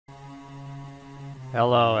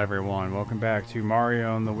Hello everyone, welcome back to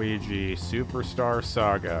Mario and Luigi Superstar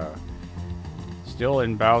Saga. Still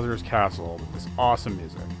in Bowser's Castle with this awesome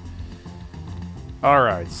music.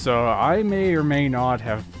 Alright, so I may or may not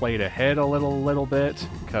have played ahead a little bit,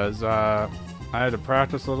 because I had to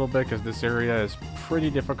practice a little bit, because this area is pretty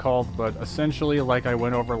difficult, but essentially, like I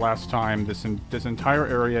went over last time, this entire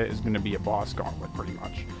area is going to be a boss gauntlet, pretty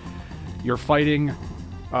much. You're fighting,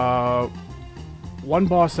 one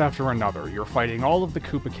boss after another. You're fighting all of the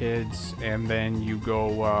Koopa kids, and then you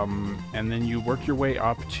go, and then you work your way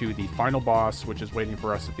up to the final boss, which is waiting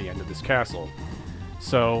for us at the end of this castle.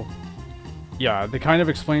 So, yeah, that kind of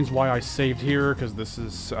explains why I saved here, because this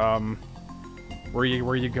is, where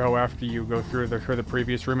you go after you go through the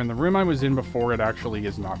previous room. And the room I was in before, it actually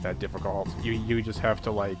is not that difficult. You just have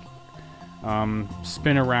to, like,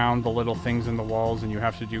 spin around the little things in the walls, and you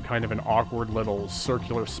have to do kind of an awkward little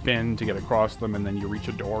circular spin to get across them, and then you reach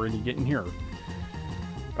a door and you get in here.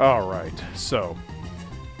 Alright, so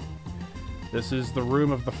this is the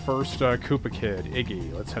room of the first Koopa kid,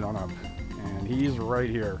 Iggy. Let's head on up. And he's right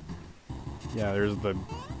here. Yeah, there's the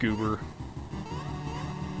goober.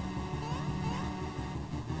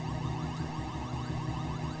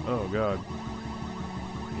 Oh god.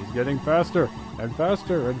 He's getting faster! And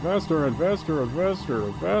faster, and faster, and faster, and faster,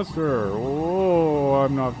 and faster. Oh,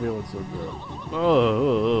 I'm not feeling so good.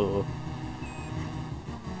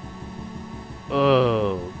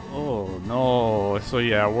 Oh no. So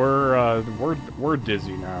yeah, we're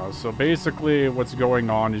dizzy now. So basically, what's going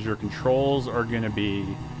on is your controls are gonna be,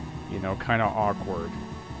 you know, kind of awkward.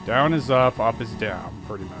 Down is up is down,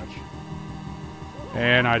 pretty much.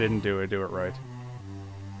 And I didn't do it right.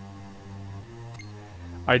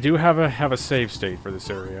 I do have a save state for this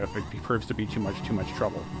area if it proves to be too much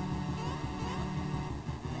trouble.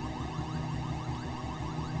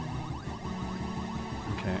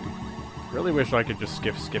 Okay. Really wish I could just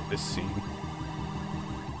skip this scene.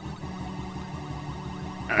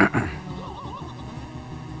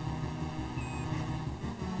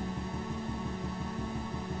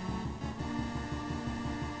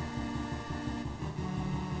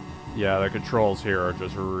 Yeah, the controls here are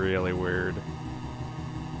just really weird.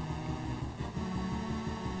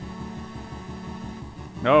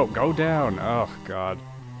 No, go down. Oh, God.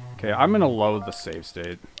 Okay, I'm gonna load the save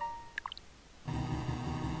state.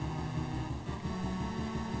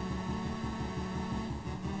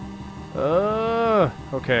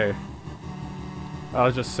 Okay.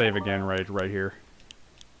 I'll just save again right here.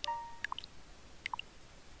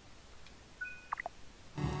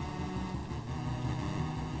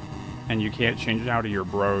 And you can't change it out of your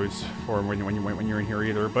bros for when you're in here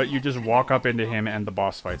either, but you just walk up into him and the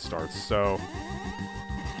boss fight starts, so...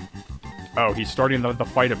 Oh, he's starting the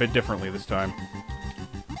fight a bit differently this time.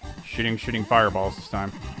 Shooting fireballs this time.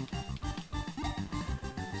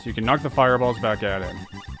 So you can knock the fireballs back at him.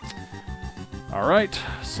 Alright,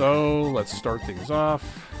 so let's start things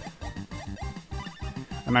off.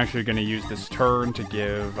 I'm actually going to use this turn to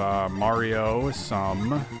give Mario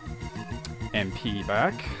some MP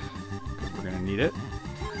back, because we're going to need it.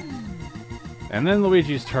 And then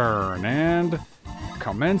Luigi's turn, and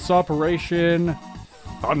commence Operation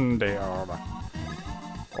Thunder,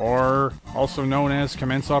 or also known as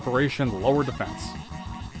commence Operation Lower Defense.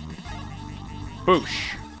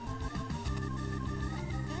 Boosh.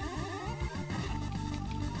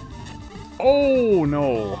 Oh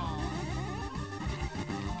no.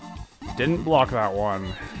 Didn't block that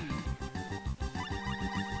one.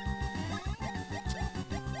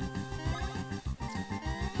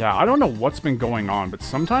 Yeah, I don't know what's been going on, but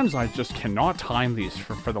sometimes I just cannot time these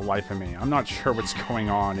for the life of me. I'm not sure what's going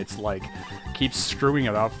on. It's like, keeps screwing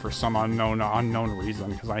it up for some unknown reason,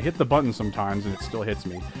 because I hit the button sometimes and it still hits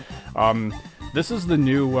me. This is the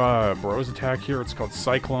new Bros attack here. It's called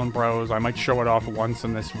Cyclone Bros. I might show it off once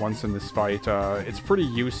in this fight. It's pretty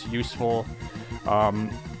useful.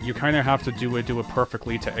 You kind of have to do it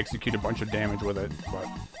perfectly to execute a bunch of damage with it, but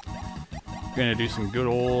I'm gonna do some good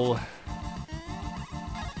old...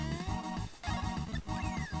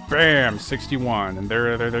 Bam! 61, and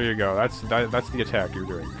there you go. That's the attack you're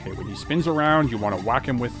doing. Okay, when he spins around, you want to whack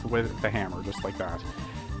him with the hammer, just like that.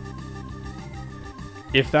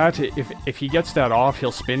 If he gets that off,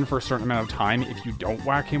 he'll spin for a certain amount of time. If you don't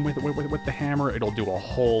whack him with the hammer, it'll do a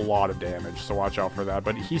whole lot of damage. So watch out for that.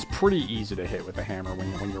 But he's pretty easy to hit with the hammer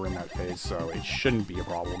when you're in that phase, so it shouldn't be a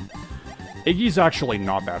problem. Iggy's actually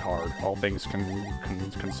not that hard, all things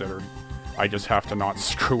considered. I just have to not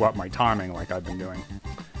screw up my timing like I've been doing.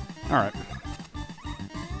 Alright.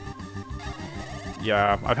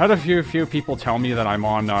 Yeah, I've had a few people tell me that I'm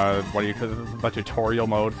on the tutorial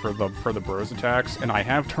mode for the bros attacks, and I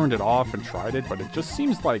have turned it off and tried it, but it just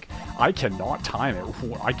seems like I cannot time it.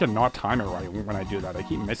 I cannot time it right when I do that. I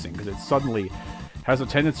keep missing because it suddenly has a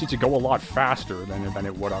tendency to go a lot faster than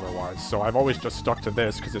it would otherwise. So I've always just stuck to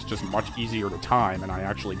this because it's just much easier to time, and I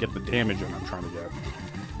actually get the damage in I'm trying to get.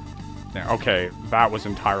 Now, okay, that was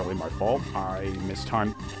entirely my fault. I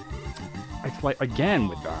mistimed. I play again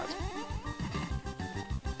with that.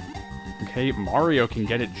 Okay, Mario can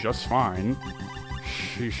get it just fine.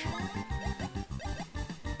 Sheesh.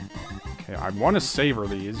 Okay, I want to savor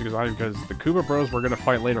these because the Koopa Bros we're gonna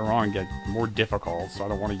fight later on get more difficult, so I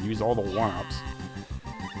don't want to use all the one-ups.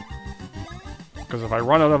 Because if I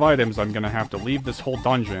run out of items, I'm gonna have to leave this whole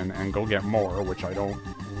dungeon and go get more, which I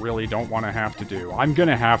really don't want to have to do. I'm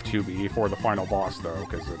gonna have to before the final boss though,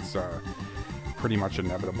 because it's pretty much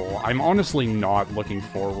inevitable. I'm honestly not looking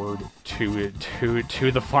forward to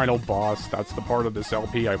the final boss. That's the part of this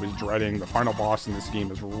LP I was dreading. The final boss in this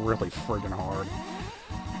game is really friggin' hard.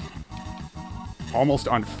 Almost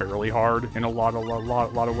unfairly hard in a lot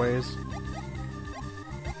of ways.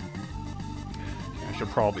 I should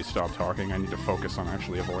probably stop talking. I need to focus on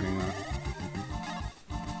actually avoiding that.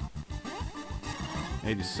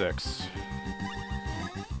 86.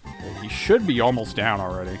 Okay, he should be almost down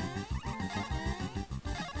already.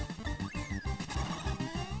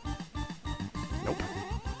 Nope.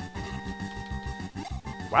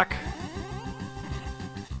 Whack.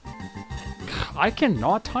 I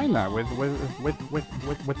cannot time that with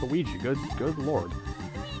Luigi. Good lord.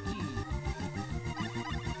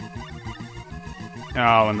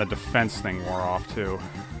 Oh, and the defense thing wore off too.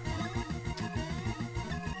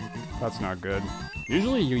 That's not good.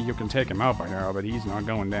 Usually you can take him out by now, but he's not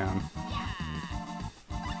going down.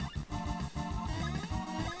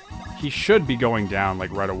 He should be going down like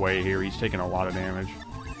right away here. He's taking a lot of damage.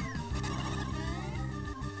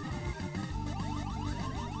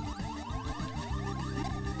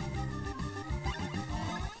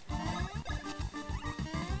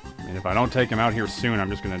 And if I don't take him out here soon, I'm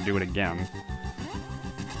just gonna do it again.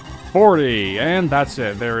 40, and that's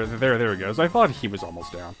it. There he goes. I thought he was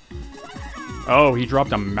almost down. Oh, he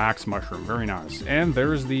dropped a max mushroom. Very nice. And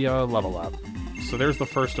there's the level up. So there's the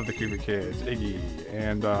first of the Koopa Kids, Iggy.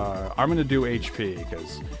 And I'm going to do HP,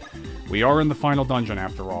 because we are in the final dungeon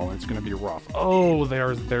after all, and it's going to be rough. Oh,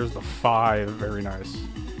 there's the 5. Very nice.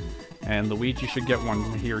 And Luigi should get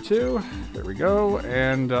one here, too. There we go.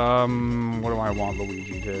 And what do I want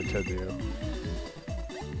Luigi to do?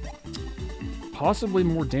 Possibly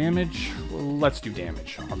more damage? Well, let's do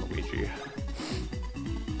damage on Luigi.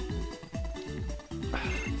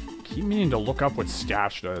 Keep meaning to look up what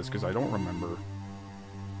Stash does, because I don't remember.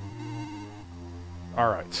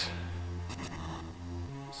 Alright.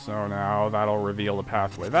 So now that'll reveal the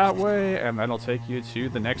pathway that way, and that'll take you to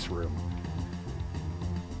the next room.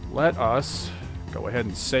 Let us go ahead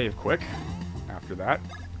and save quick after that.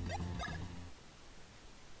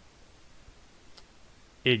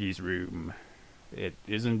 Iggy's room. It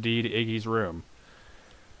is indeed Iggy's room.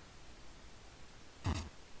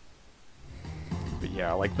 But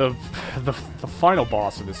yeah, like the final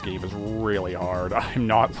boss of this game is really hard. I'm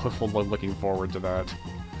not looking forward to that.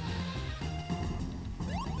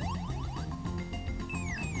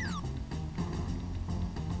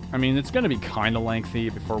 I mean, it's going to be kind of lengthy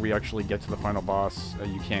before we actually get to the final boss.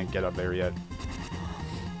 You can't get up there yet.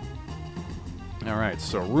 Alright,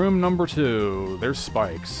 so room number 2. There's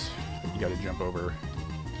spikes that you got to jump over.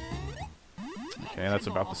 Okay, that's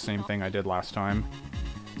about the same thing I did last time.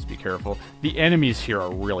 Just be careful. The enemies here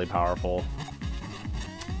are really powerful.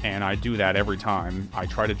 And I do that every time. I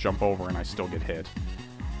try to jump over and I still get hit.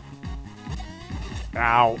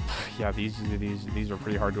 Ow! Yeah, these are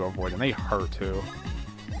pretty hard to avoid, and they hurt too.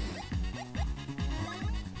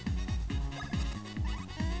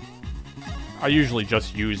 I usually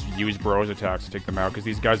just use bros attacks to take them out, because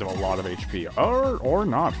these guys have a lot of HP. Or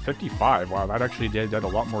not. 55. Wow, that actually did a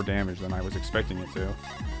lot more damage than I was expecting it to.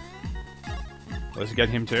 Let's get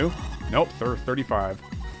him too. Nope, 35.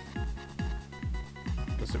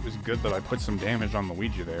 Guess it was good that I put some damage on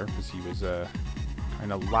Luigi there, because he was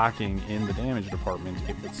kind of lacking in the damage department,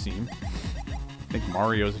 it would seem. I think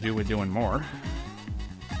Mario's doing more.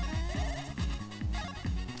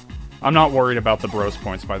 I'm not worried about the bros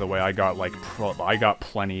points, by the way. I got like I got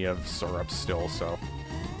plenty of syrup still, so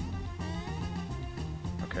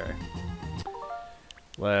okay.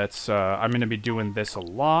 Let's I'm gonna be doing this a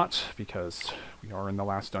lot because we are in the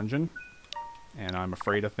last dungeon, and I'm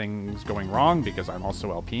afraid of things going wrong because I'm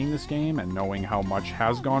also LPing this game and knowing how much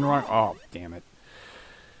has gone wrong. Oh, damn it.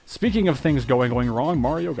 Speaking of things going wrong,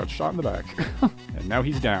 Mario got shot in the back. And now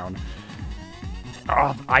he's down.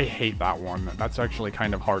 Oh, I hate that one. That's actually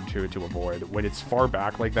kind of hard to avoid. When it's far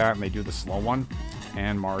back like that and they do the slow one,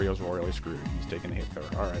 and Mario's royally screwed. He's taking a hit there.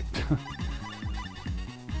 Alright.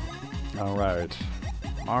 Alright.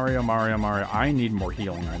 Mario. I need more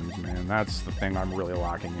healing items, man. That's the thing I'm really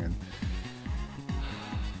lacking in.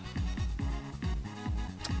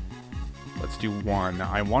 Let's do one.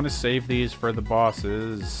 I want to save these for the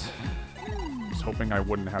bosses. I was hoping I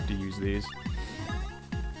wouldn't have to use these.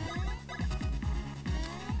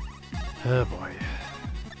 Oh boy.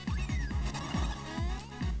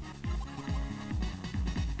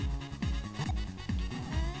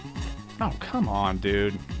 Oh, come on,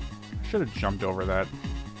 dude. I should have jumped over that.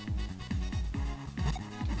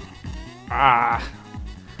 Ah.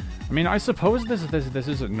 I mean, I suppose this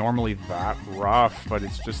isn't normally that rough, but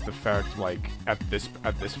it's just the fact, like, at this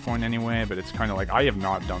point anyway, but it's kind of like, I have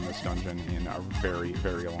not done this dungeon in a very,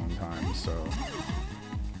 very long time, so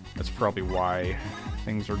that's probably why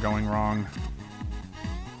things are going wrong.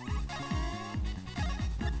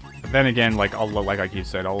 But then again, like I keep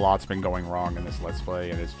saying, a lot's been going wrong in this Let's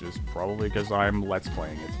Play, and it's just probably because I'm Let's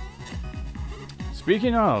Playing it.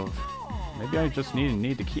 Speaking of, maybe I just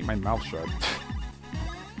need to keep my mouth shut.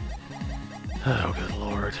 Oh, good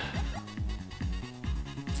lord.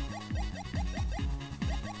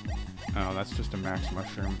 Oh, that's just a max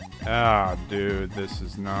mushroom. Ah, dude, this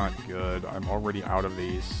is not good. I'm already out of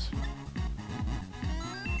these.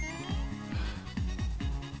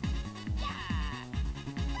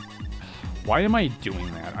 Why am I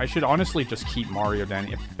doing that? I should honestly just keep Mario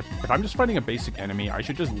down. If I'm just fighting a basic enemy, I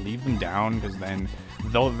should just leave them down, because then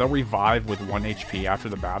they'll revive with 1 HP after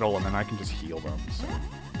the battle, and then I can just heal them, so...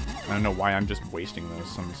 I don't know why I'm just wasting those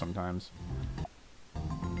sometimes.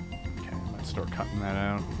 Okay, let's start cutting that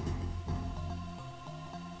out.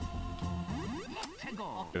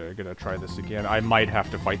 Gonna try this again. I might have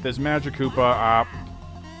to fight this Magic Koopa.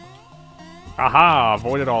 Aha!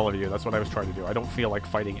 Avoided all of you. That's what I was trying to do. I don't feel like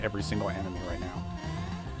fighting every single enemy right now.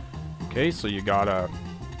 Okay, so you got a...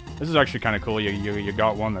 This is actually kind of cool. You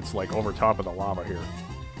got one that's like over top of the lava here.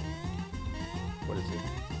 What is it?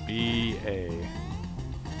 B-A...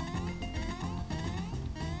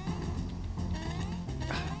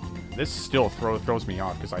 This still throws me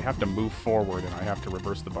off, because I have to move forward and I have to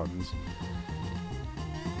reverse the buttons.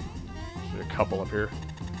 Should a couple up here.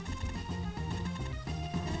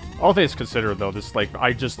 All things considered, though, this, like,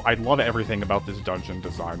 I love everything about this dungeon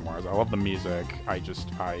design-wise. I love the music. I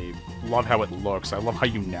love how it looks. I love how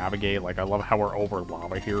you navigate. Like, I love how we're over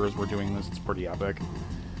lava here as we're doing this. It's pretty epic.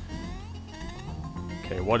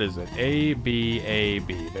 Okay, what is it? A, B, A,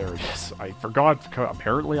 B. There it is. I forgot.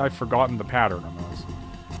 Apparently, I've forgotten the pattern on those.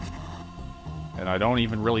 And I don't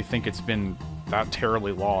even really think it's been that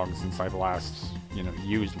terribly long since I've last, you know,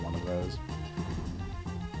 used one of those.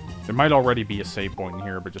 There might already be a save point in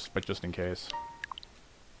here, but just in case.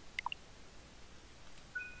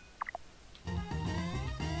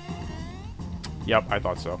 Yep, I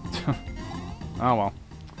thought so. Oh well.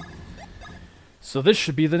 So this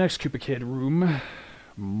should be the next Koopa Kid room.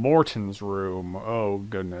 Morton's room. Oh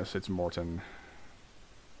goodness, it's Morton.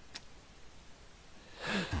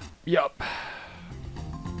 Yup.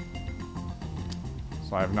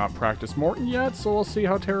 So I have not practiced Morton yet, so we'll see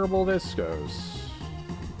how terrible this goes.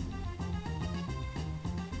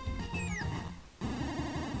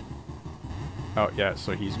 Oh, yeah,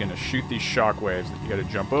 so he's gonna shoot these shockwaves that you gotta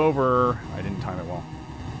jump over. I didn't time it well.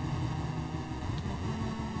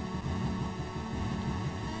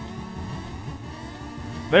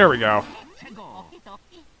 There we go.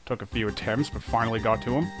 Took a few attempts, but finally got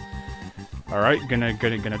to him. Alright,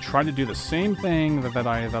 gonna try to do the same thing that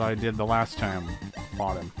I did the last time.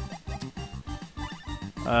 Fought him.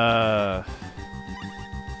 Do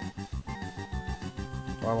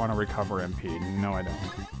I want to recover MP? No, I don't.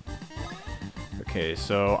 Okay,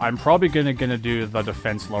 so I'm probably gonna do the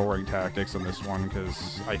defense lowering tactics on this one,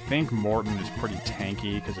 because I think Morton is pretty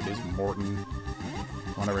tanky, because it is Morton.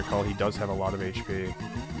 I want to recall he does have a lot of HP.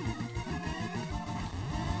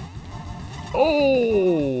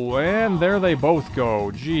 Oh, and there they both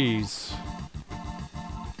go. Jeez.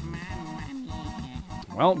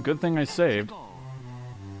 Well, good thing I saved.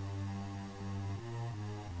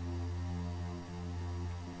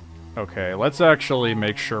 Okay, let's actually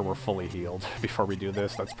make sure we're fully healed before we do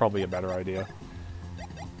this. That's probably a better idea.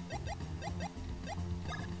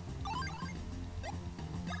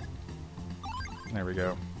 There we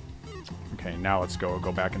go. Okay, now let's go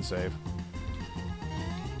back and save.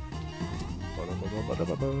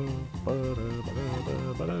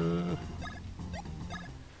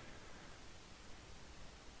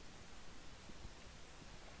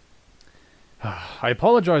 I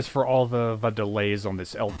apologize for all the delays on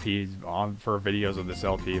this LP, for videos of this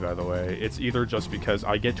LP, by the way. It's either just because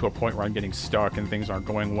I get to a point where I'm getting stuck and things aren't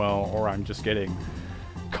going well, or I'm just getting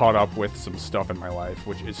caught up with some stuff in my life,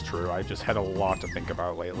 which is true. I just had a lot to think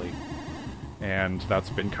about lately. And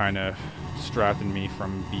that's been kind of distracting me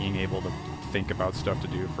from being able to think about stuff to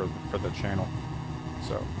do for the channel.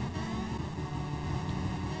 So.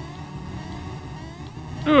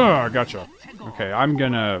 Ugh, gotcha. Okay, I'm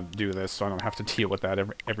gonna do this so I don't have to deal with that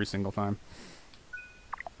every single time.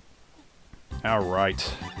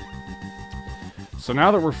 Alright. So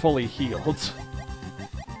now that we're fully healed...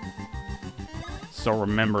 So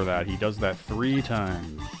remember that, he does that 3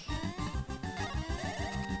 times.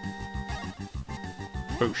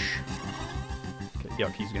 Boosh. Okay,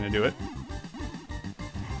 yep, he's gonna do it.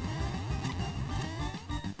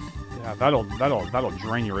 Yeah, that'll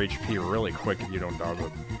drain your HP really quick if you don't dodge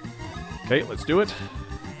it. Okay, let's do it.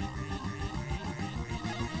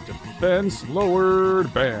 Defense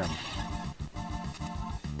lowered. Bam.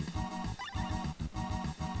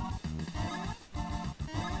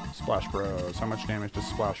 Splash Bros. How much damage does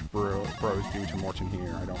Splash Bros do to Morton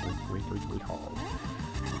here? I don't recall.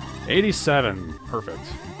 87. Perfect.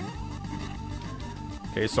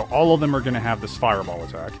 Okay, so all of them are going to have this fireball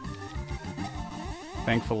attack.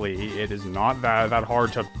 Thankfully, it is not that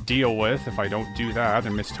hard to deal with if I don't do that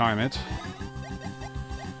and mistime it.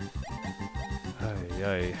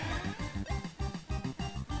 Ay.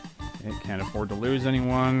 Okay, can't afford to lose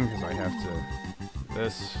anyone, because I have to do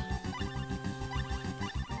this.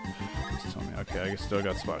 Just tell me, okay, I still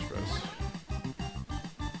got Splash Bros.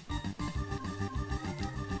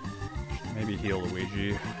 Should maybe heal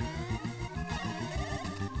Luigi.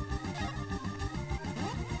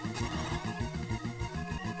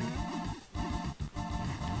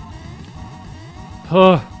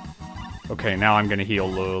 Okay, now I'm gonna heal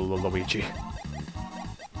Luigi.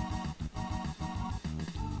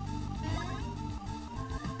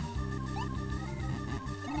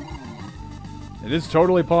 It is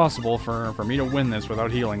totally possible for me to win this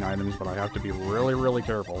without healing items, but I have to be really, really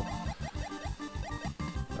careful.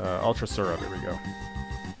 Ultra Syrup, here we go.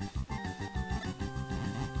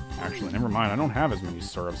 Actually, never mind, I don't have as many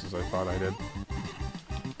syrups as I thought I did.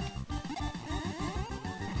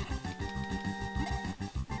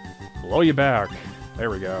 Blow you back. There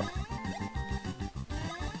we go.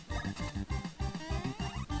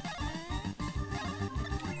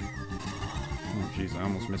 Oh, jeez, I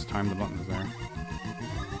almost mistimed the buttons there.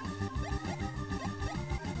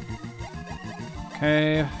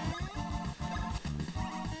 Okay.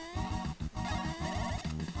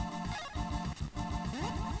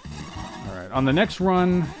 Alright, on the next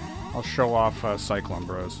run, I'll show off Cyclone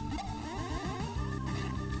Bros.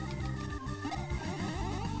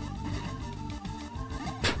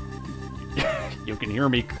 You can hear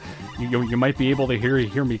me, you might be able to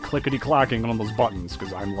hear me clickety-clacking on those buttons,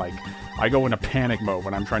 because I'm like, I go into panic mode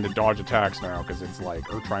when I'm trying to dodge attacks now, because it's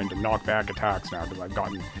like, or trying to knock back attacks now, because I've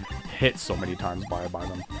gotten hit so many times by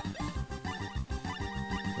them. So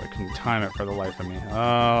I couldn't time it for the life of me.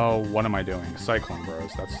 Oh, what am I doing? Cyclone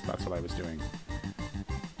Bros, that's what I was doing.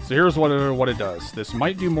 So here's what it does. This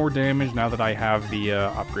might do more damage now that I have the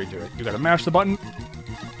upgrade to it. You gotta mash the button.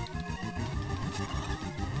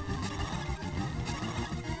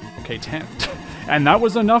 Okay, 10. And that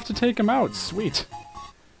was enough to take him out. Sweet.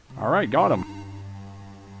 Alright, got him.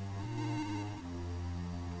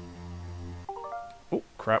 Oh,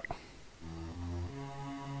 crap.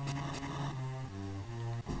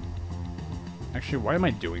 Actually, why am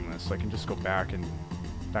I doing this? I can just go back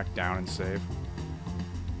down and save.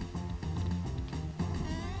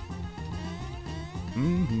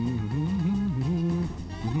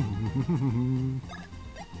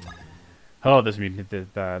 Oh,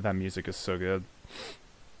 that music is so good.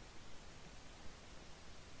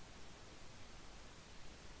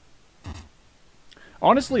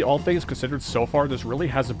 Honestly, all things considered, so far, this really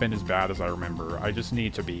hasn't been as bad as I remember. I just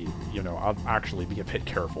need to be, you know, I'll actually be a bit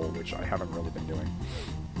careful, which I haven't really been doing.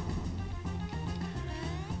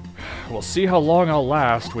 We'll see how long I'll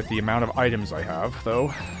last with the amount of items I have,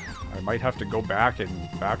 though. I might have to go back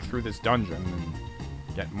through this dungeon and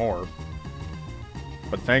get more.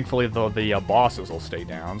 But thankfully, the bosses will stay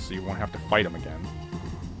down, so you won't have to fight them again.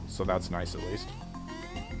 So that's nice, at least.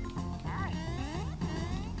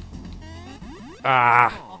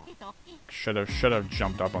 Ah! Should have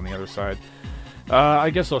jumped up on the other side. I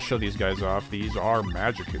guess I'll show these guys off. These are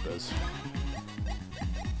Magic Koopas.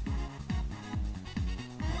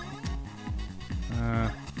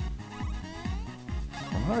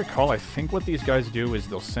 From what I recall, I think what these guys do is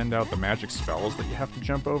they'll send out the magic spells that you have to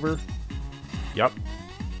jump over. Yep.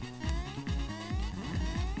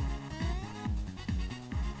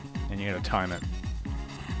 you gotta time it.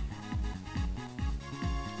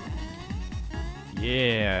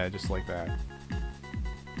 Yeah, just like that.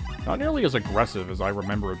 Not nearly as aggressive as I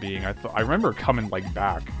remember it being. I remember coming, like,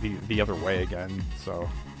 back the other way again, so...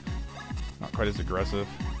 Not quite as aggressive,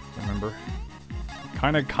 I remember.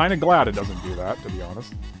 Kinda glad it doesn't do that, to be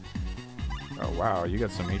honest. Oh, wow, you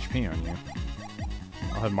got some HP on you.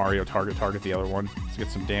 I'll have Mario target the other one. Let's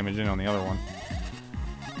get some damage in on the other one.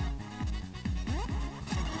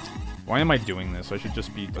 Why am I doing this? I should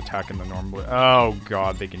just be attacking the normal... Oh,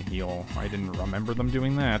 God, they can heal. I didn't remember them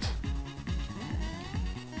doing that.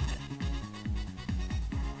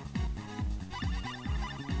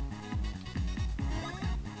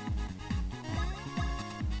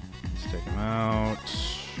 Let's take him out.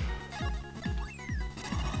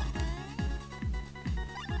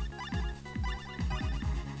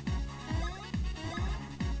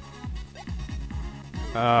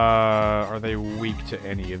 Are they weak to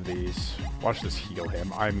any of these? Watch this heal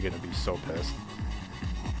him. I'm gonna be so pissed.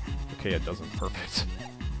 Okay, it doesn't. Perfect.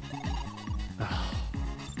 The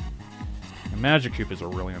Magic Koopas are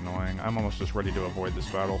really annoying. I'm almost just ready to avoid this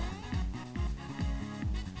battle.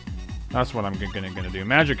 That's what I'm gonna do.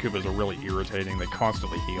 Magic Koopas are really irritating. They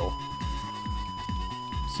constantly heal.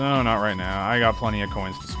 So, not right now. I got plenty of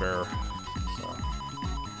coins to spare. So.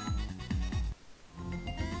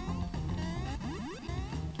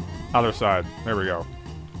 Other side. There we go.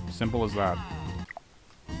 Simple as that.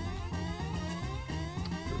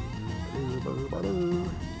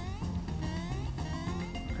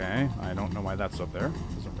 Okay, I don't know why that's up there.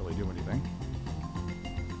 Doesn't really do anything.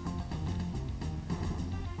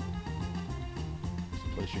 It's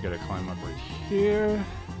a place you gotta climb up right here.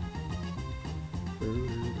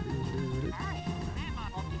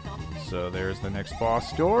 So there's the next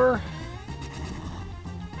boss door.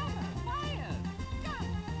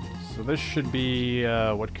 So this should be,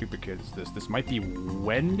 what Koopa Kid is this? This might be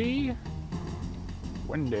Wendy?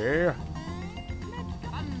 Wendy?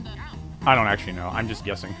 I don't actually know. I'm just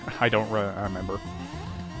guessing. I don't remember.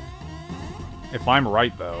 If I'm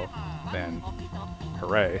right, though, then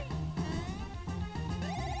hooray.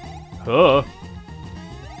 Huh.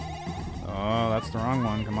 Oh, that's the wrong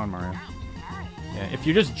one. Come on, Mario. Yeah, if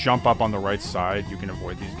you just jump up on the right side, you can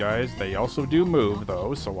avoid these guys. They also do move,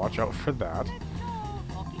 though, so watch out for that.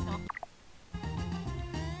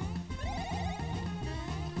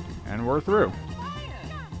 And we're through.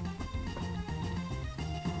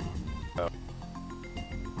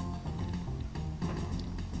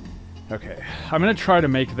 Okay, I'm gonna try to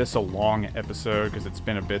make this a long episode because it's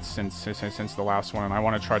been a bit since the last one, and I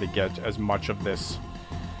want to try to get as much of this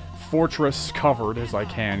fortress covered as I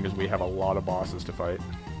can because we have a lot of bosses to fight.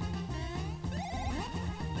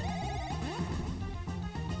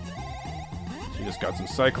 So you just got some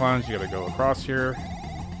cyclones. You gotta go across here.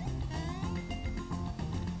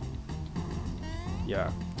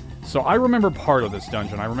 Yeah. So I remember part of this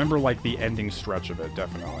dungeon. I remember, like, the ending stretch of it,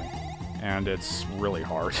 definitely. And it's really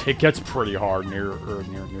hard. It gets pretty hard near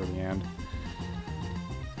the end.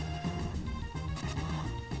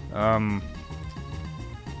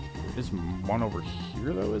 There's one over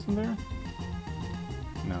here, though, isn't there?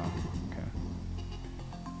 No. Okay.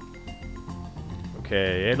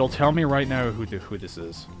 Okay, it'll tell me right now who this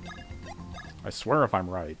is. I swear if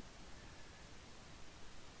I'm right.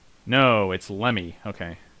 No, it's Lemmy.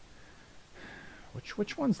 Okay.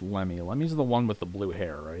 Which one's Lemmy? Lemmy's the one with the blue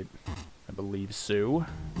hair, right? I believe so.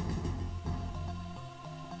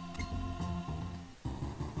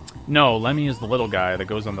 No, Lemmy is the little guy that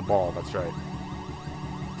goes on the ball. That's right.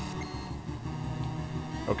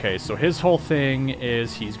 Okay, so his whole thing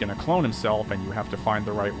is he's gonna clone himself, and you have to find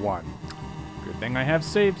the right one. Good thing I have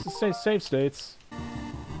save states.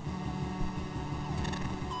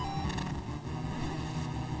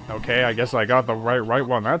 Okay, I guess I got the right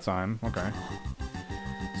one that time. Okay.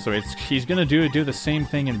 So he's gonna do the same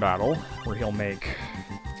thing in battle, where he'll make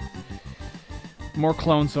more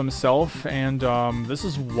clones of himself, and this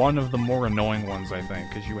is one of the more annoying ones, I think,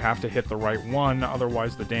 because you have to hit the right one,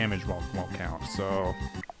 otherwise the damage won't count. So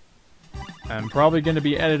I'm probably gonna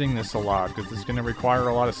be editing this a lot, because it's gonna require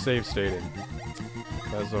a lot of save stating,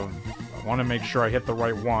 because I want to make sure I hit the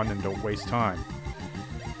right one and don't waste time.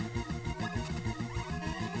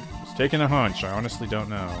 Just taking a hunch. I honestly don't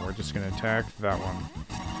know. We're just gonna attack that one.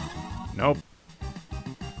 Nope.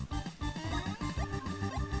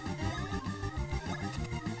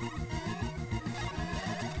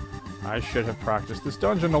 I should have practiced this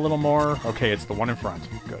dungeon a little more. Okay, it's the one in front.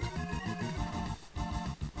 Good.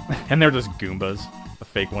 And they're just Goombas. The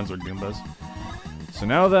fake ones are Goombas. So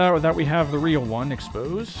now that we have the real one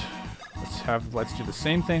exposed, let's let's do the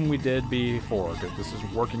same thing we did before, because this is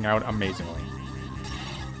working out amazingly.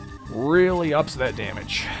 Really ups that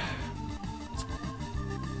damage.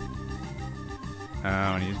 Oh,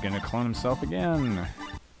 and he's gonna clone himself again.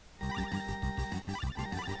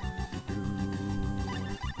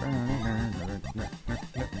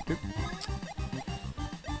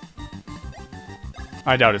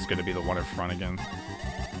 I doubt it's gonna be the one in front again.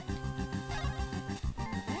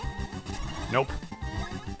 Nope.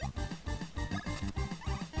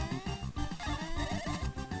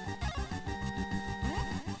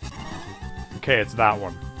 Okay, it's that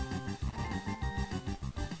one.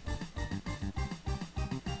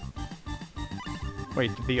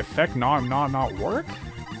 Wait, did the effect not work?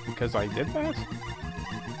 Because I did that?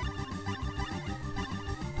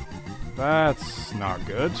 That's not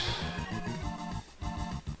good.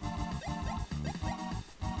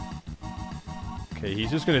 Okay,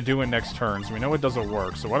 he's just gonna do it next turn, so we know it doesn't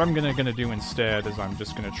work. So what I'm gonna do instead is I'm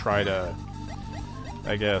just gonna try to,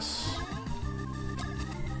 I guess,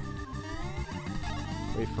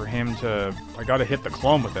 wait for him to... I gotta hit the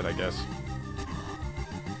clone with it, I guess.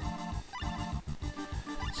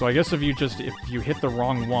 So I guess if you hit the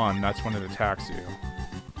wrong one, that's when it attacks you.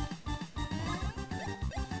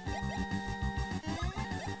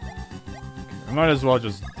 I might as well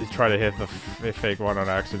just try to hit the fake one on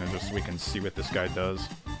accident just so we can see what this guy does.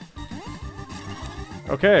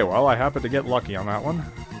 Okay, well, I happened to get lucky on that one.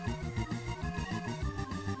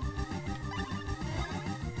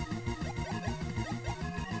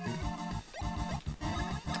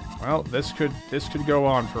 Well, this could go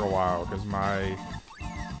on for a while, because my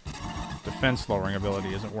defense lowering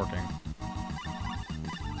ability isn't working.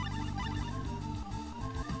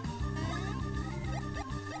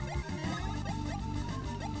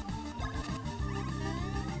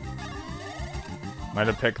 Might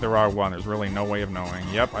have picked the wrong one. There's really no way of knowing.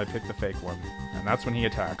 Yep, I picked the fake one. And that's when he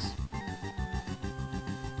attacks.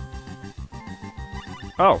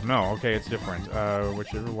 Oh, no. Okay, it's different.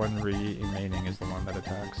 Whichever one remaining is the one that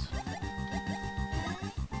attacks.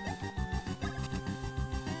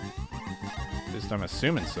 At least I'm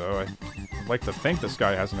assuming so. I'd like to think this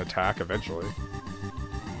guy has an attack eventually.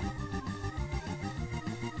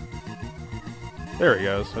 There he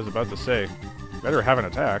goes. I was about to say. Better have an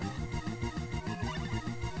attack.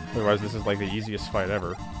 Otherwise, this is like the easiest fight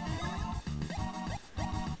ever.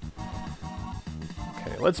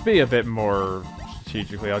 Okay, let's be a bit more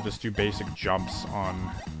strategically. I'll just do basic jumps on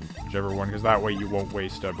whichever one, because that way you won't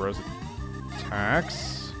waste Bro's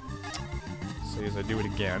attacks. See as I do it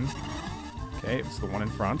again. Okay, it's the one in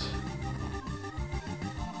front.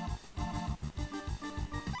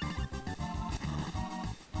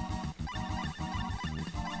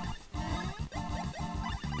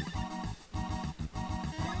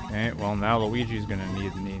 Okay, well now Luigi's gonna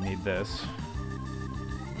need this.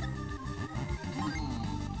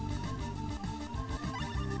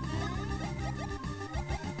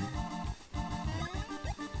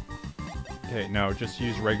 Okay, no, just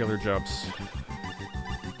use regular jumps. Okay,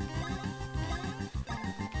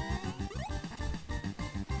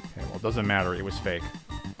 well it doesn't matter, it was fake.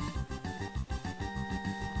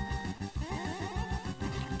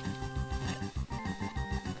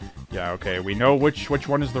 Yeah, okay, we know which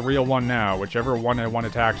one is the real one now. Whichever one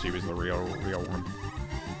attacks you is the real one.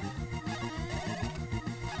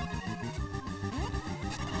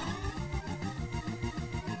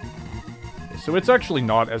 Okay, so it's actually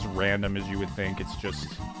not as random as you would think. It's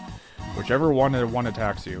just whichever one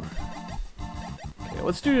attacks you. Okay,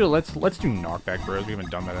 let's do knockback bros. We haven't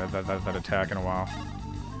done that attack in a while.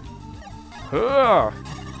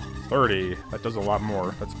 30. That does a lot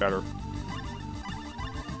more. That's better.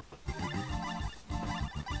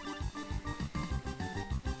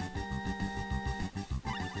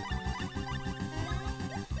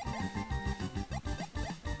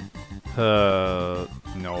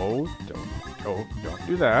 No, don't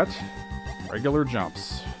do that. Regular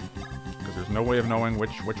jumps, because there's no way of knowing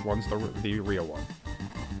which one's the real one.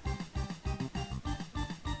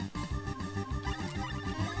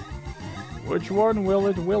 Which one will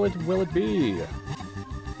it be?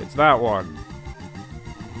 It's that one.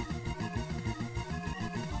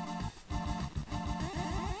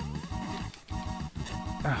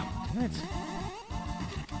 Oh, damn it.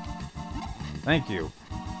 Thank you.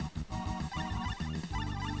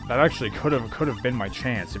 That actually could have been my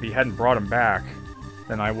chance. If he hadn't brought him back,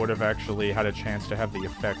 then I would have actually had a chance to have the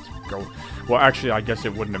effect go... Well, actually, I guess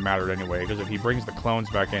it wouldn't have mattered anyway, because if he brings the clones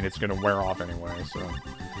back in, it's going to wear off anyway, so...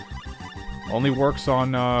 Only works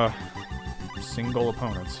on, single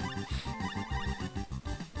opponents.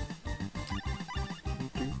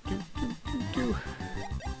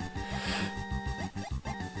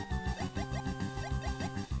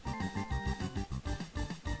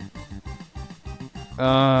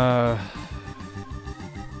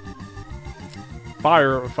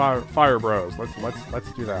 Fire Bros.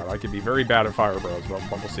 Let's do that. I could be very bad at Fire Bros, but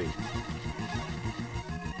we'll see.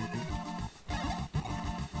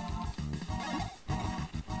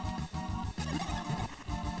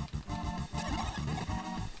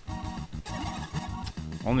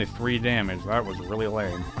 Only 3 damage. That was really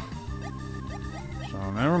lame.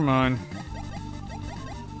 So never mind.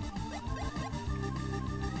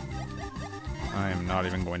 I am not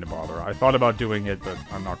even going to bother. I thought about doing it, but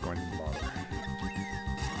I'm not going to bother.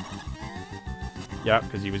 Yeah,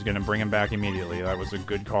 because he was going to bring him back immediately. That was a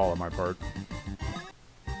good call on my part.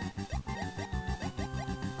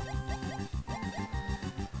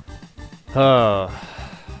 Let's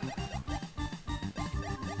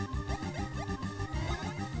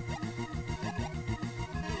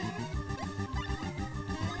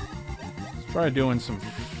try doing some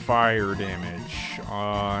fire damage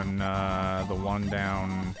on the one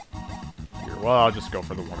down here. Well, I'll just go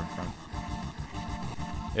for the one in front.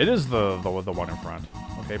 It is the one in front.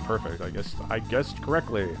 Okay, perfect. I guessed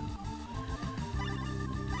correctly.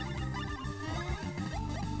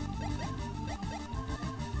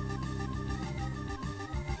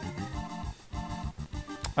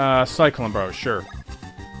 Cyclone Bro, sure.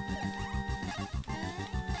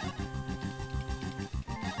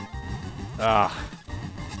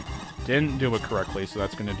 Didn't do it correctly, so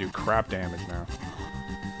that's gonna do crap damage now.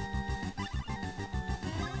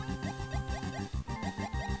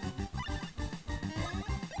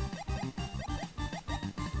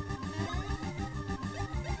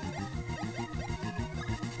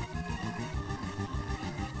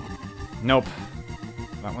 Nope.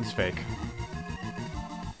 That one's fake.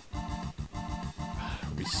 It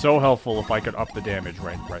would be so helpful if I could up the damage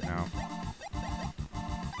right now.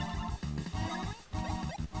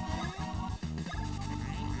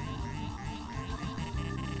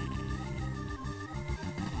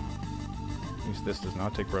 At least this does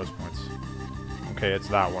not take bros points. Okay, it's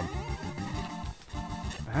that one.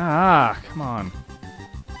 Ah, come on.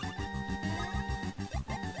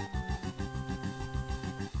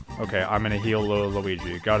 Okay, I'm gonna heal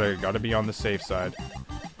Luigi. Gotta be on the safe side.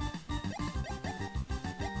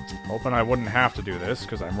 Hoping I wouldn't have to do this,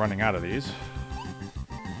 because I'm running out of these.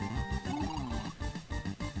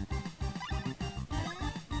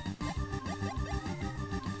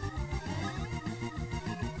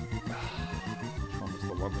 Which one was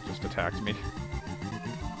the one that just attacked me?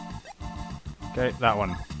 Okay, that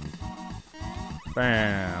one.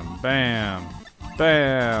 Bam, bam,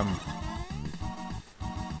 bam!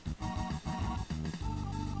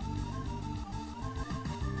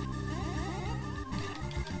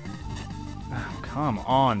 Come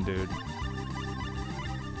on, dude.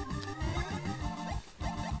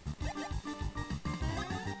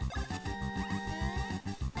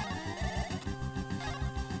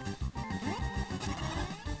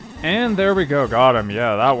 And there we go, got him.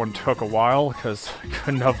 Yeah, that one took a while because I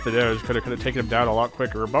couldn't up the damage. Could have taken him down a lot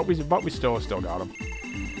quicker, but we still got him.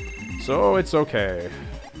 So it's okay.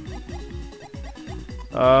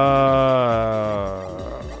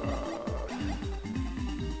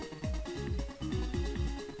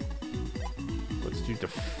 Let's do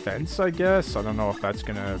defense, I guess. I don't know if that's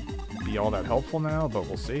gonna be all that helpful now, but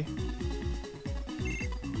we'll see.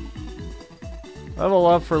 Level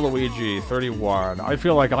up for Luigi, 31. I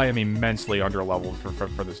feel like I am immensely underleveled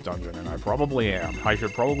for this dungeon, and I probably am. I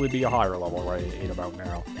should probably be a higher level right about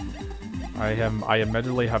now. I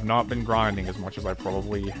admittedly have not been grinding as much as I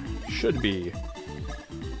probably should be.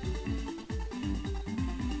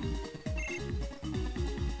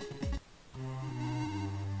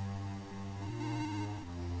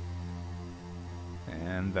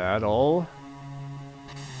 And that'll...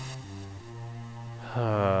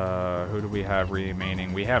 who do we have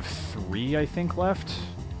remaining? We have 3, I think, left.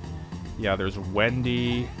 Yeah, there's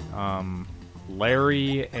Wendy,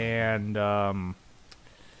 Larry, and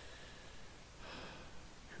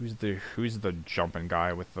who's the jumping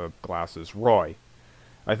guy with the glasses? Roy.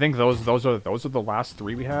 I think those are the last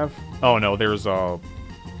 3 we have. Oh no, there's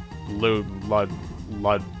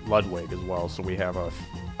Ludwig as well. So we have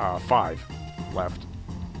 5 left.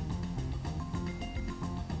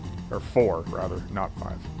 Or 4, rather, not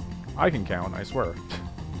 5. I can count, I swear.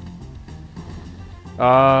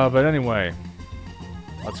 But anyway.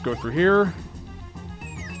 Let's go through here.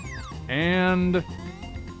 And...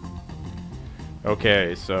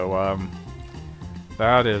 okay, so,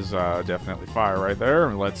 that is, definitely fire right there.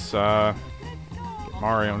 Let's, get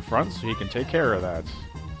Mario in front so he can take care of that.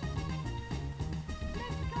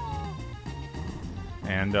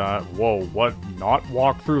 And, whoa, what? Not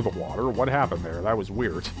walk through the water? What happened there? That was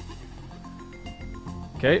weird.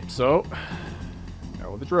 Okay, so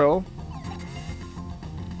know the drill.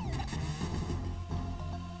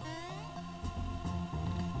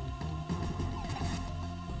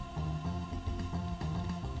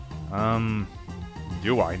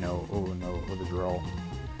 Do I know? Oh, no, the drill.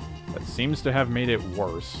 That seems to have made it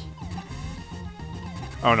worse.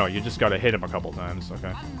 Oh, no, you just gotta hit him a couple times.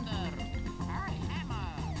 Okay.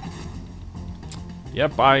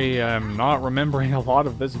 Yep, I am not remembering a lot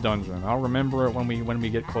of this dungeon. I'll remember it when we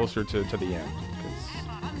get closer to the end.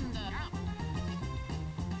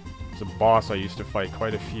 It's a boss I used to fight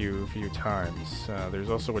quite a few times. There's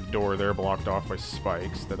also a door there blocked off by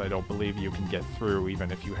spikes that I don't believe you can get through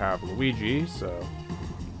even if you have Luigi, so...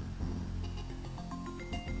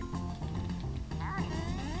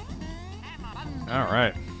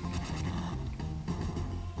 Alright.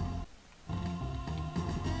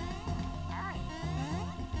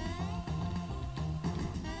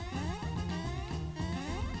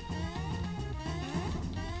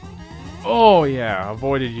 Oh yeah,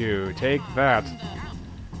 avoided you. Take that.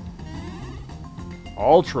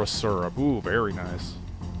 Ultra syrup. Ooh, very nice.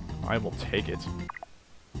 I will take it.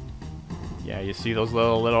 Yeah, you see those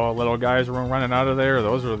little guys running out of there?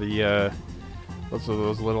 Those are the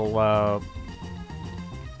those little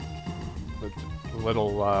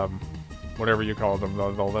whatever you call them, the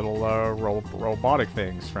little robotic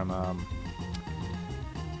things from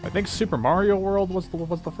I think Super Mario World was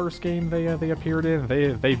the first game they appeared in.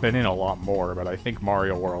 They've been in a lot more, but I think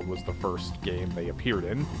Mario World was the first game they appeared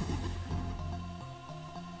in.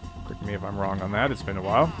 Correct me if I'm wrong on that. It's been a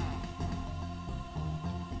while.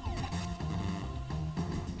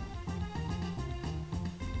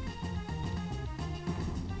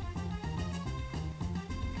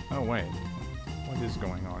 Oh wait, what is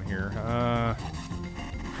going on here?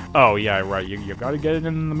 Oh yeah, right. You gotta get it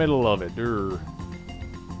in the middle of it. Durr.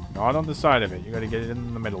 Not on the side of it. You gotta get it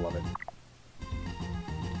in the middle of it.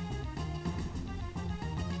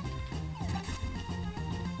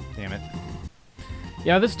 Damn it.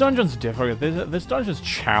 Yeah, this dungeon's difficult. This dungeon's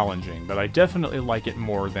challenging, but I definitely like it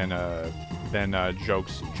more than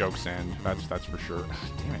Joke's End. That's for sure.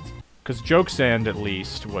 Damn it. Because Joke's End, at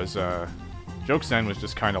least, was Joke's End was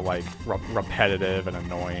just kind of like repetitive and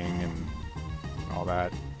annoying and all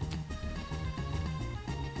that.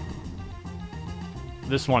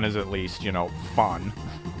 This one is at least, you know, fun.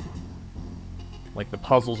 Like, the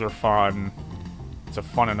puzzles are fun. It's a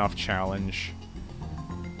fun enough challenge.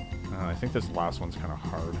 I think this last one's kind of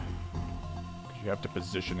hard. You have to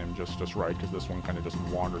position him just right, because this one kind of just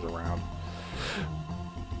wanders around.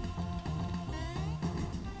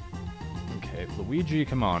 Okay, Luigi,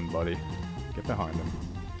 come on, buddy. Get behind him.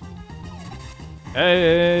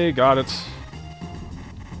 Hey, got it.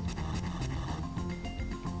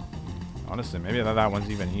 Honestly, maybe that one's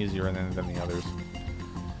even easier than the others.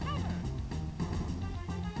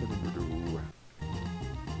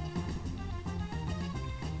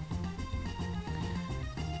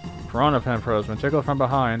 Piranha Pen Pros. When tickled from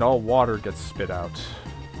behind, all water gets spit out.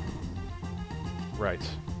 Right.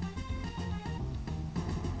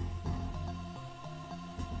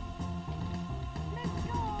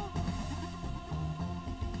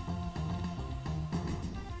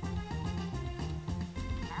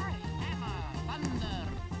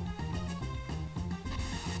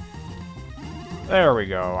 There we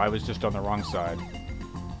go. I was just on the wrong side.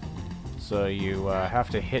 So you have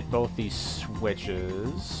to hit both these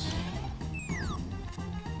switches.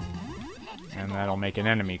 And that'll make an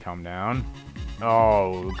enemy come down.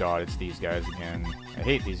 Oh god, it's these guys again. I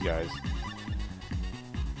hate these guys.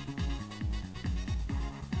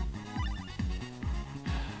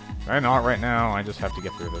 Right, not right now. I just have to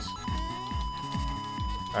get through this.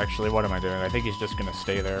 Actually, what am I doing? I think he's just gonna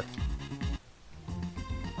stay there.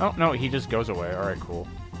 Oh, no, he just goes away. Alright, cool.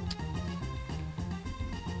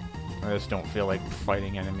 I just don't feel like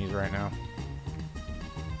fighting enemies right now.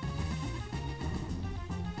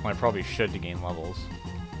 Well, I probably should to gain levels.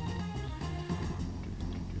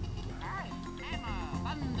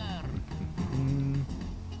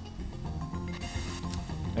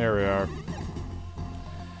 There we are.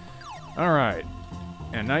 Alright.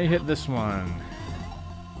 And now you hit this one.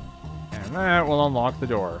 And that will unlock the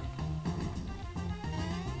door.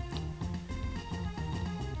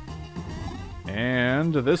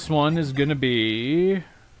 And this one is gonna be...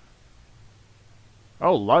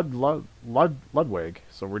 Oh, Ludwig.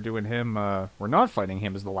 So we're doing him, we're not fighting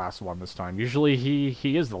him as the last one this time. Usually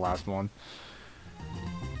he is the last one.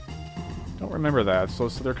 Don't remember that. So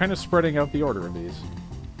they're kind of spreading out the order of these.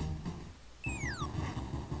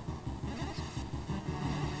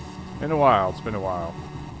 Been a while, it's been a while.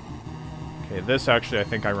 Okay, this actually I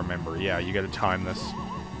think I remember. Yeah, you gotta time this.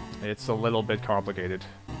 It's a little bit complicated.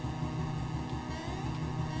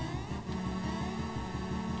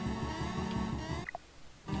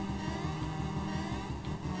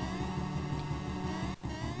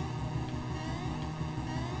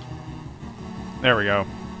 There we go.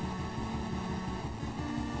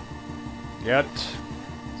 Get.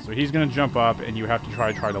 So he's gonna jump up, and you have to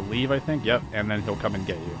try to leave, I think. Yep, and then he'll come and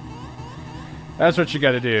get you. That's what you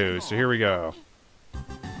gotta do. So here we go.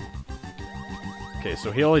 Okay,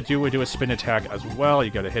 so he'll do a spin attack as well. You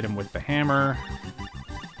gotta hit him with the hammer.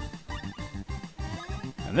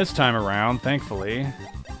 And this time around, thankfully,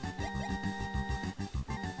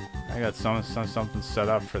 I got something set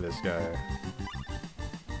up for this guy.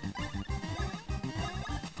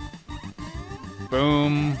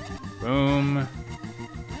 Boom. Boom.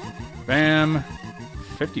 Bam.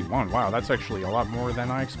 51. Wow, that's actually a lot more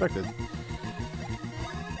than I expected.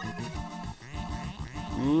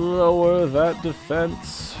 Lower that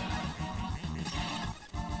defense.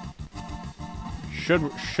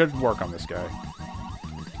 Should work on this guy.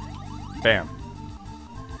 Bam.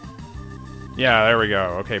 Yeah, there we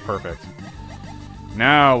go. Okay, perfect.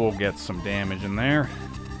 Now we'll get some damage in there.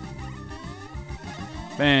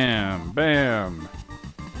 Bam, bam,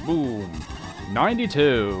 boom.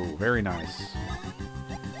 92. Very nice.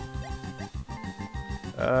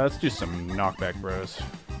 Let's do some knockback, bros.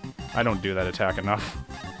 I don't do that attack enough.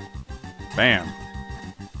 Bam.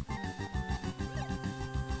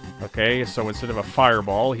 Okay, so instead of a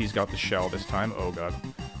fireball, he's got the shell this time. Oh, God.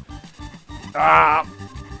 Ah!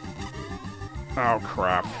 Oh,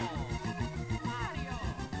 crap.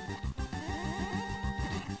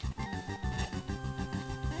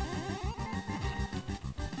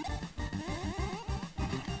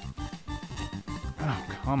 Oh,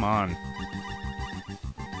 come on.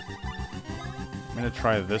 I'm gonna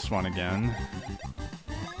try this one again.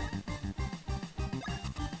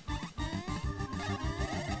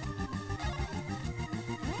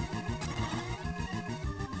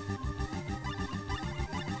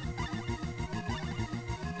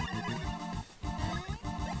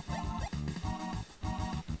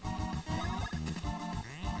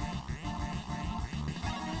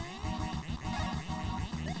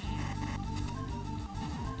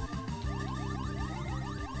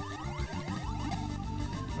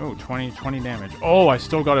 Oh, 20 damage. Oh, I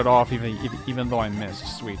still got it off even though I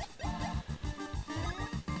missed. Sweet.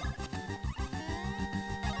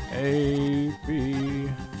 A, B,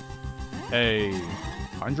 A.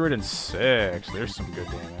 106. There's some good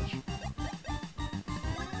damage.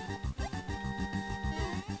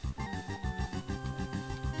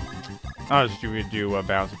 I'll just do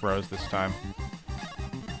Bounce Bros this time.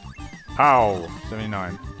 Pow!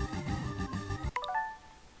 79.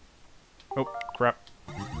 Oh, crap.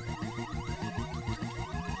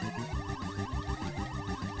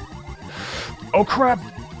 Oh, crap!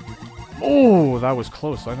 Oh, that was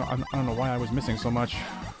close. I don't know why I was missing so much.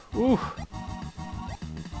 Ooh.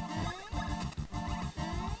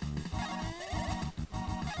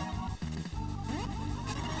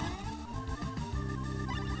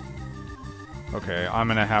 Okay, I'm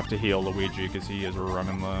gonna have to heal Luigi because he is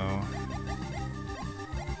running low.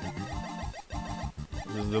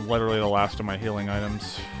 This is literally the last of my healing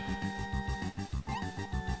items.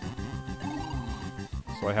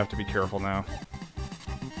 So I have to be careful now.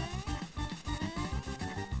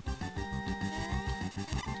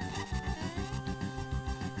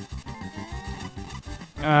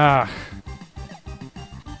 Ah.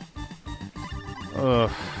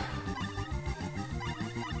 Ugh.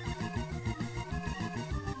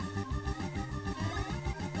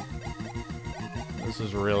 This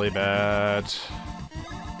is really bad.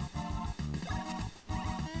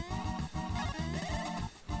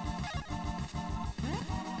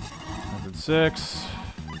 6.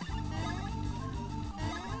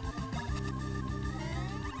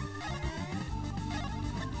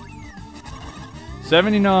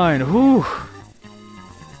 $79. Whew.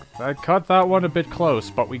 I cut that one a bit close,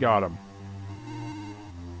 but we got him.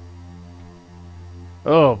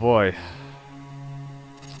 Oh boy.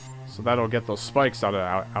 So that'll get those spikes out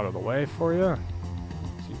of the way for you. So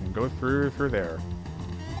you can go through there.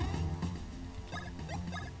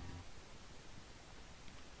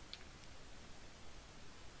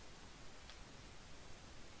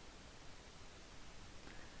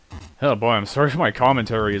 Oh boy, I'm sorry if my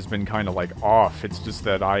commentary has been kind of like off. It's just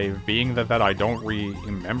that being that I don't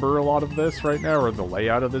remember a lot of this right now, or the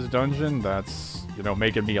layout of this dungeon, that's, you know,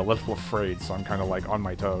 making me a little afraid, so I'm kind of like on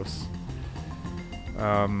my toes.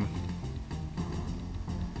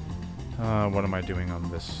 What am I doing on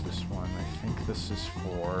this one? I think this is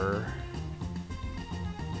for...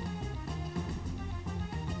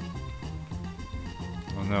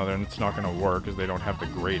 Well, no, then it's not going to work because they don't have the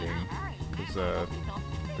grading. Because the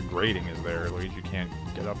grading is there. Luigi can't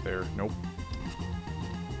get up there. Nope.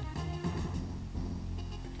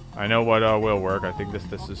 I know what will work. I think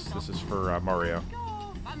this is for Mario.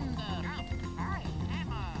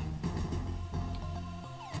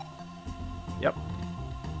 Yep.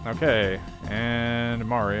 Okay, and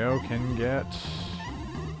Mario can get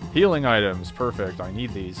healing items. Perfect. I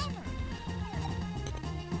need these.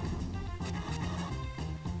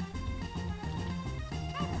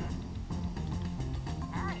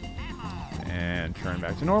 And turn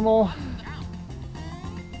back to normal.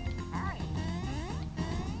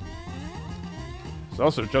 It's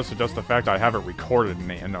also just the fact I haven't recorded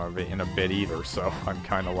in a bit either, so I'm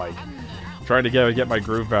kind of like trying to get my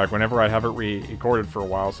groove back. Whenever I haven't recorded for a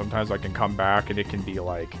while, sometimes I can come back and it can be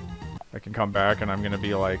like, I can come back and I'm gonna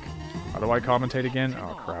be like, how do I commentate again?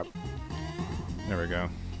 Oh crap. There we go.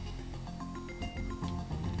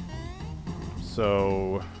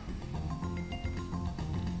 So